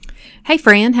Hey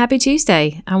friend, happy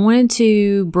Tuesday. I wanted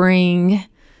to bring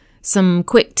some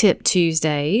quick tip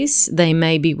Tuesdays. They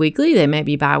may be weekly, they may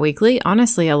be bi-weekly.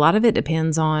 Honestly, a lot of it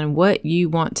depends on what you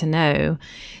want to know.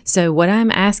 So what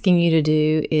I'm asking you to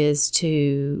do is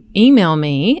to email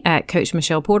me at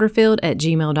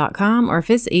coachmichelleporterfield@gmail.com, or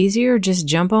if it's easier, just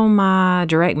jump on my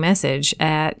direct message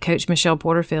at Coach Michelle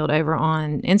Porterfield over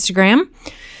on Instagram.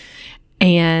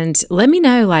 And let me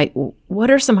know, what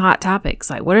are some hot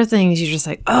topics? What are things you're just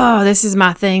oh, this is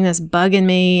my thing that's bugging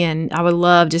me. And I would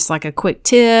love just a quick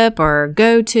tip or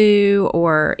go-to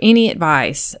or any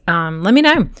advice. Let me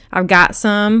know. I've got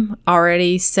some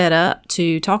already set up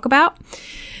to talk about,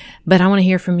 but I want to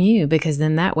hear from you because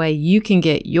then that way you can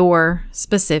get your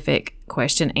specific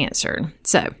question answered.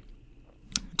 So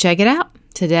check it out.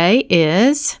 Today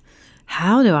is,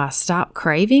 how do I stop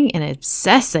craving and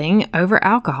obsessing over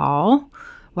alcohol?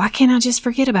 Why can't I just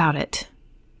forget about it?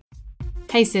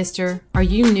 Hey sister, are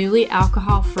you newly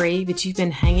alcohol free but you've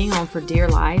been hanging on for dear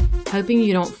life, hoping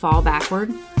you don't fall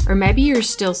backward? Or maybe you're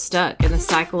still stuck in a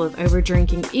cycle of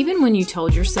overdrinking even when you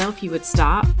told yourself you would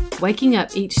stop, waking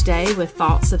up each day with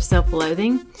thoughts of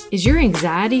self-loathing? Is your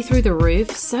anxiety through the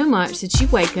roof so much that you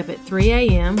wake up at 3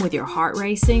 a.m. with your heart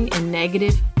racing and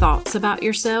negative thoughts about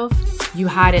yourself? You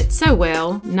hide it so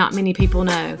well, not many people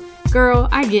know. Girl,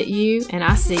 I get you and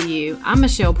I see you. I'm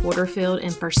Michelle Porterfield,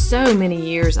 and for so many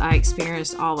years I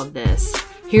experienced all of this.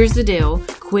 Here's the deal.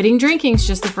 Quitting drinking is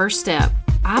just the first step.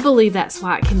 I believe that's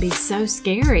why it can be so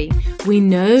scary. We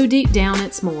know deep down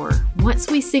it's more.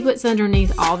 Once we see what's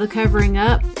underneath all the covering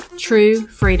up, true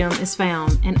freedom is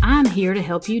found, and I'm here to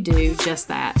help you do just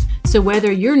that. So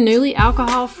whether you're newly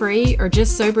alcohol-free or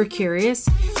just sober curious,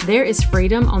 there is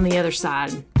freedom on the other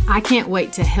side. I can't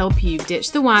wait to help you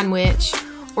ditch the wine witch,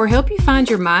 or help you find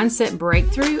your mindset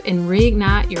breakthrough and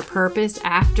reignite your purpose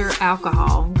after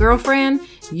alcohol. Girlfriend,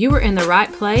 you are in the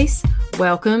right place.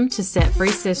 Welcome to Set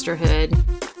Free Sisterhood.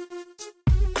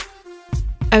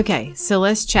 Okay, so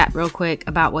let's chat real quick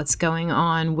about what's going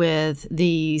on with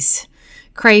these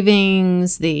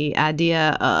cravings, the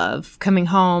idea of coming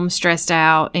home stressed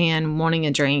out and wanting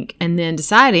a drink, and then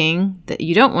deciding that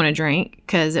you don't want to drink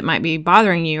because it might be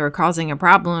bothering you or causing a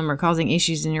problem or causing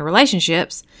issues in your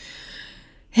relationships.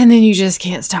 And then you just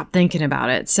can't stop thinking about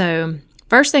it. So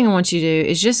first thing I want you to do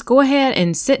is just go ahead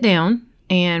and sit down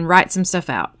and write some stuff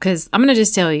out. Because I'm going to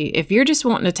just tell you, if you're just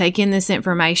wanting to take in this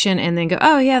information and then go,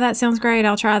 oh yeah, that sounds great,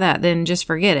 I'll try that, then just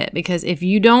forget it. Because if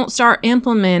you don't start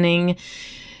implementing,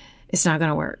 it's not going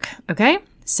to work. Okay?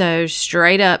 So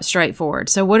straight up, straightforward.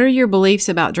 So what are your beliefs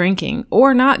about drinking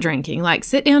or not drinking?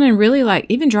 Sit down and really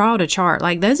even draw out a chart.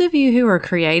 Those of you who are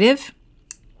creative,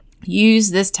 use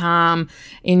this time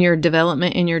in your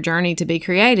development, in your journey to be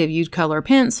creative. Use color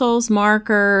pencils,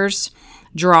 markers,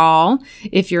 draw.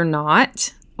 If you're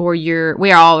not,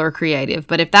 we all are creative,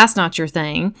 but if that's not your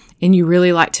thing and you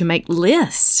really like to make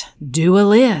lists, do a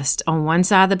list. On one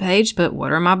side of the page, put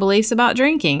what are my beliefs about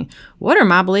drinking? What are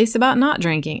my beliefs about not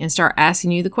drinking? And start asking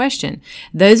you the question.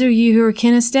 Those of you who are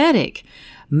kinesthetic,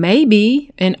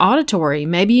 maybe an auditory,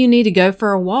 maybe you need to go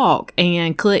for a walk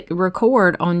and click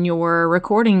record on your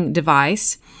recording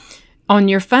device on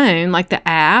your phone, like the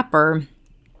app, or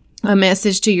a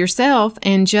message to yourself,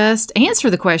 and just answer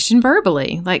the question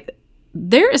verbally.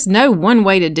 There is no one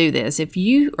way to do this. If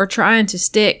you are trying to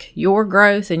stick your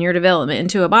growth and your development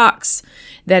into a box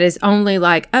that is only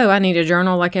oh, I need a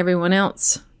journal like everyone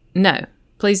else. No,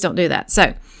 please don't do that.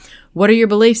 So what are your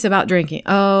beliefs about drinking?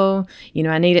 Oh,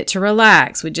 I need it to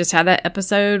relax. We just had that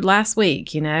episode last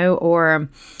week, or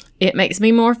it makes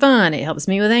me more fun. It helps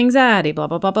me with anxiety, blah,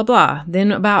 blah, blah, blah, blah.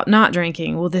 Then about not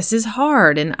drinking. Well, this is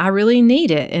hard and I really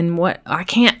need it. And I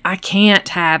can't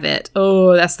have it.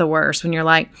 Oh, that's the worst when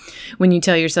when you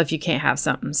tell yourself you can't have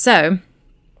something. So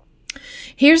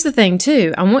here's the thing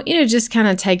too. I want you to just kind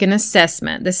of take an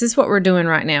assessment. This is what we're doing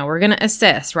right now. We're going to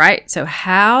assess, right? So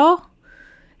how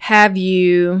have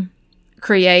you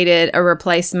created a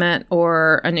replacement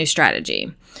or a new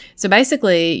strategy? So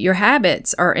basically, your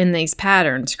habits are in these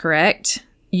patterns, correct?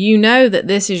 You know that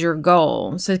this is your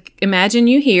goal. So imagine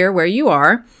you here where you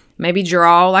are, maybe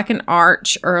draw an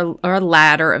arch or a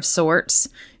ladder of sorts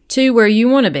to where you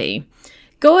want to be.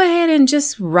 Go ahead and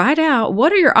just write out,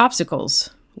 what are your obstacles?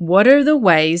 What are the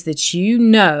ways that you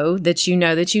know are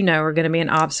going to be an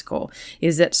obstacle?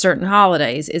 Is it certain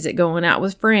holidays? Is it going out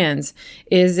with friends?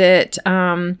 Is it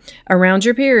around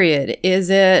your period?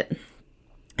 Is it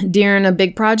during a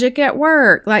big project at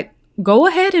work? Go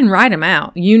ahead and write them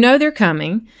out. You know they're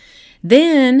coming.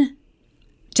 Then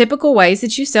typical ways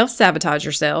that you self-sabotage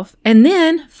yourself, and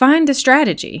then find a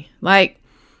strategy.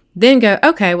 Then go,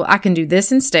 okay, well, I can do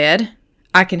this instead.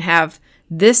 I can have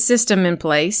this system in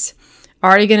place.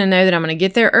 already going to know that I'm going to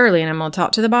get there early and I'm going to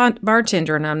talk to the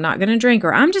bartender and I'm not going to drink,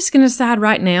 or I'm just going to decide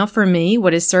right now for me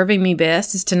what is serving me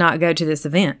best is to not go to this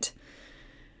event.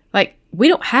 Like, we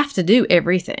don't have to do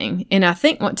everything. And I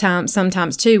think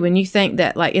sometimes too, when you think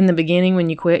that like in the beginning when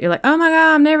you quit, you're like, oh my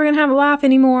God, I'm never going to have a life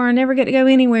anymore. I never get to go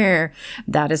anywhere.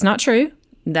 That is not true.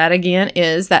 That again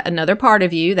is that another part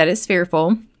of you that is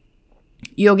fearful.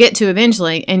 You'll get to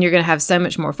eventually and you're going to have so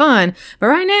much more fun. But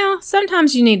right now,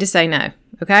 sometimes you need to say no.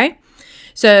 Okay.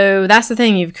 So that's the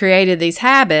thing. You've created these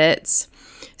habits.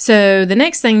 So the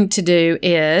next thing to do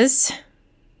is,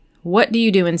 what do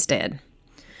you do instead?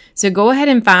 So go ahead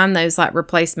and find those like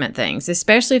replacement things,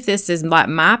 especially if this is like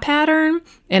my pattern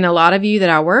and a lot of you that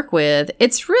I work with.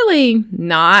 It's really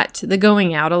not the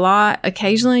going out a lot.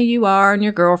 Occasionally you are, and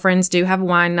your girlfriends do have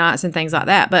wine nights and things like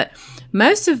that. But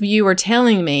most of you are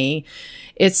telling me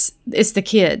it's the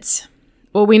kids.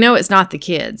 Well, we know it's not the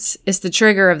kids. It's the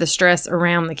trigger of the stress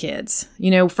around the kids.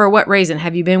 You know, for what reason?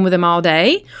 Have you been with them all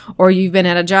day? Or you've been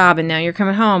at a job and now you're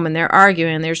coming home and they're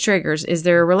arguing and there's triggers. Is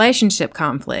there a relationship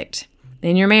conflict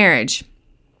in your marriage?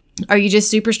 Are you just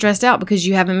super stressed out because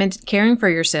you haven't been caring for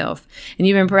yourself and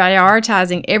you've been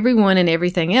prioritizing everyone and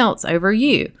everything else over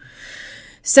you?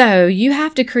 So you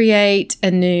have to create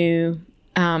a new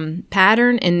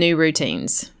pattern and new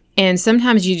routines. And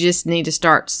sometimes you just need to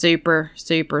start super,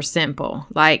 super simple.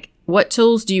 Like, what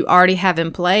tools do you already have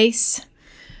in place,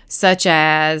 such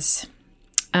as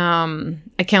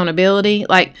accountability?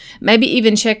 Like, maybe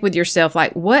even check with yourself,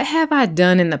 like, what have I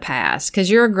done in the past? Because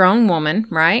you're a grown woman,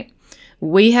 right?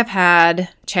 We have had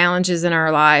challenges in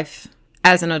our life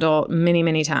as an adult many,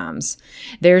 many times.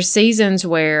 There's seasons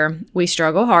where we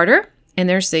struggle harder, and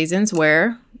there's seasons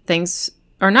where things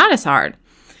are not as hard.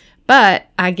 But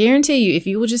I guarantee you, if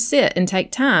you will just sit and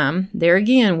take time, there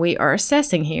again, we are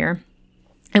assessing here,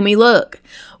 and we look,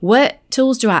 what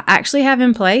tools do I actually have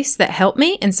in place that help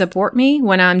me and support me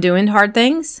when I'm doing hard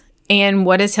things? And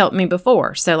what has helped me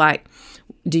before? So like,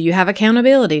 do you have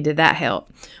accountability? Did that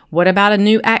help? What about a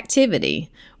new activity?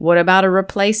 What about a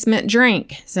replacement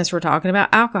drink? Since we're talking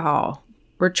about alcohol,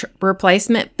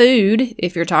 replacement food,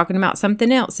 if you're talking about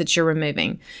something else that you're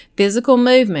removing, physical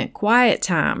movement, quiet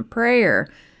time, prayer,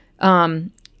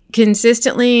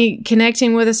 consistently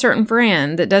connecting with a certain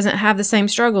friend that doesn't have the same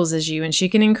struggles as you and she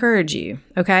can encourage you.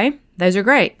 Okay. Those are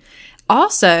great.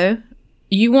 Also,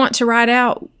 you want to write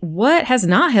out what has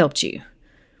not helped you.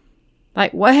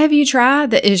 Like, what have you tried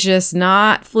that is just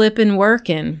not flipping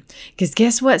working? Because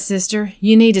guess what, sister?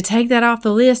 You need to take that off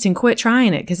the list and quit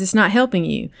trying it because it's not helping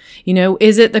you. You know,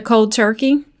 is it the cold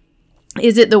turkey?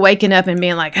 Is it the waking up and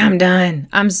being like, I'm done.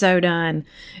 I'm so done.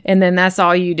 And then that's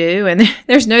all you do. And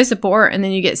there's no support. And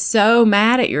then you get so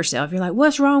mad at yourself. You're like,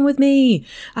 what's wrong with me?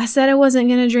 I said I wasn't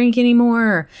going to drink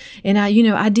anymore. And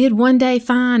I did one day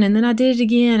fine. And then I did it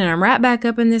again. And I'm right back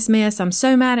up in this mess. I'm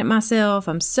so mad at myself.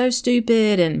 I'm so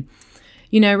stupid. And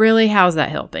really, how's that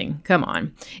helping? Come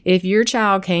on. If your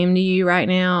child came to you right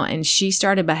now and she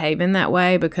started behaving that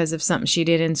way because of something she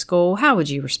did in school, how would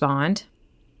you respond?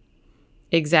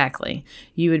 Exactly.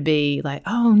 You would be like,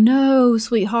 oh no,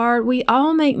 sweetheart, we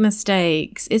all make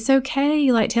mistakes. It's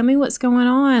okay. Like, tell me what's going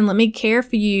on. Let me care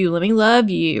for you. Let me love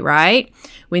you, right?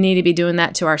 We need to be doing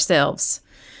that to ourselves.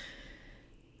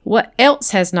 What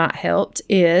else has not helped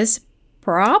is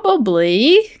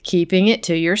probably keeping it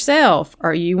to yourself.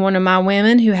 Are you one of my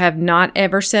women who have not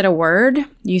ever said a word?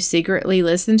 You secretly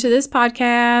listen to this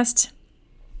podcast.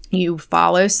 You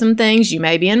follow some things. You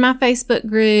may be in my Facebook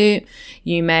group.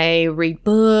 You may read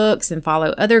books and follow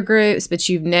other groups, but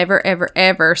you've never, ever,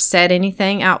 ever said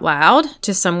anything out loud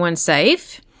to someone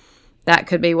safe. That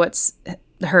could be what's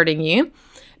hurting you.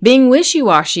 Being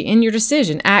wishy-washy in your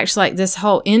decision. Actually, like this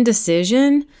whole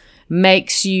indecision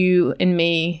makes you and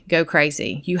me go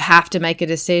crazy. You have to make a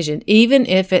decision, even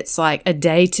if it's like a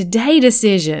day-to-day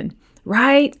decision,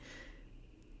 right?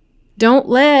 Don't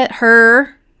let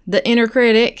her, the inner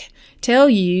critic, tell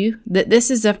you that this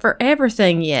is a forever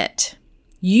thing yet.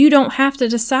 You don't have to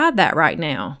decide that right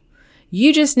now.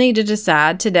 You just need to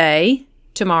decide today,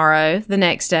 tomorrow, the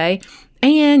next day.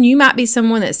 And you might be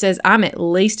someone that says, I'm at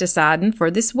least deciding for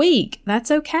this week.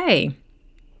 That's okay.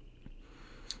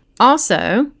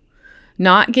 Also,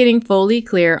 not getting fully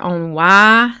clear on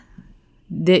why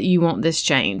that you want this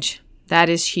change. That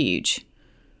is huge.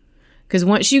 Because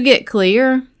once you get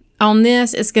clear on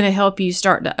this, it's going to help you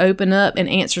start to open up and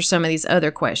answer some of these other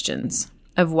questions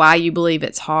of why you believe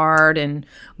it's hard and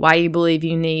why you believe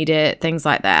you need it, things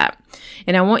like that.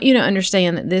 And I want you to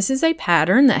understand that this is a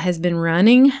pattern that has been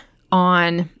running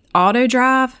on auto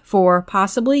drive for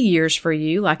possibly years for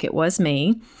you, like it was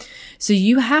me. So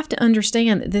you have to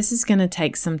understand that this is going to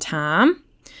take some time,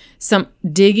 some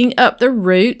digging up the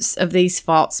roots of these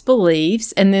false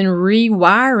beliefs, and then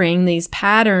rewiring these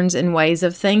patterns and ways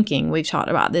of thinking. We've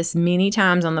talked about this many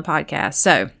times on the podcast.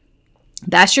 So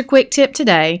that's your quick tip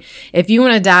today. If you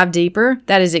want to dive deeper,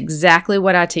 that is exactly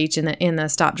what I teach in the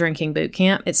Stop Drinking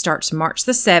Bootcamp. It starts March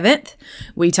the 7th.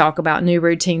 We talk about new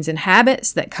routines and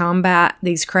habits that combat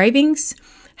these cravings,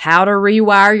 how to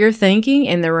rewire your thinking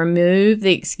and to remove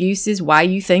the excuses why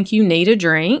you think you need a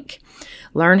drink.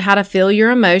 Learn how to feel your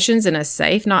emotions in a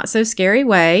safe, not so scary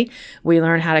way. We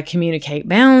learn how to communicate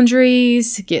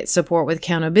boundaries, get support with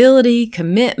accountability,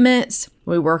 commitments.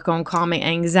 We work on calming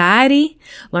anxiety,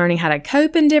 learning how to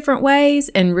cope in different ways,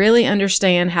 and really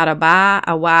understand how to buy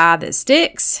a why that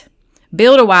sticks,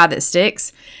 build a why that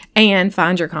sticks, and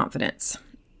find your confidence.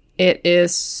 It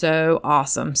is so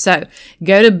awesome. So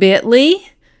go to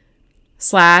bit.ly/March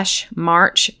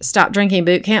Stop Drinking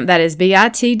Bootcamp. That is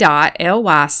bit.ly/March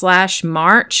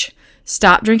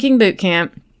Stop Drinking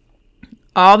Bootcamp.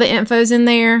 All the info's in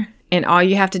there, and all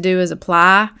you have to do is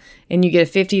apply, and you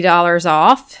get $50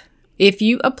 off if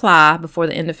you apply before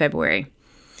the end of February.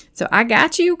 So I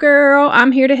got you, girl.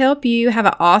 I'm here to help you. Have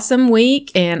an awesome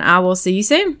week, and I will see you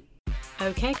soon.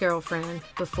 Okay, girlfriend,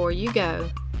 before you go,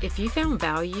 if you found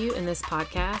value in this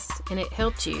podcast and it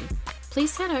helped you,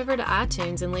 please head over to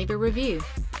iTunes and leave a review.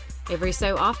 Every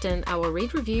so often, I will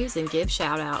read reviews and give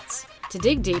shout-outs. To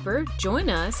dig deeper, join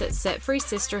us at Set Free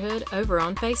Sisterhood over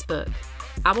on Facebook.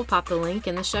 I will pop the link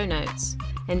in the show notes.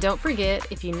 And don't forget,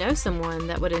 if you know someone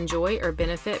that would enjoy or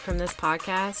benefit from this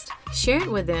podcast, share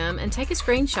it with them and take a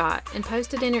screenshot and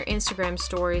post it in your Instagram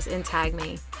stories and tag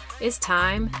me. It's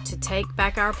time to take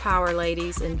back our power,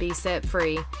 ladies, and be set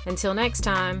free. Until next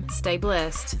time, stay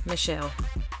blessed. Michelle.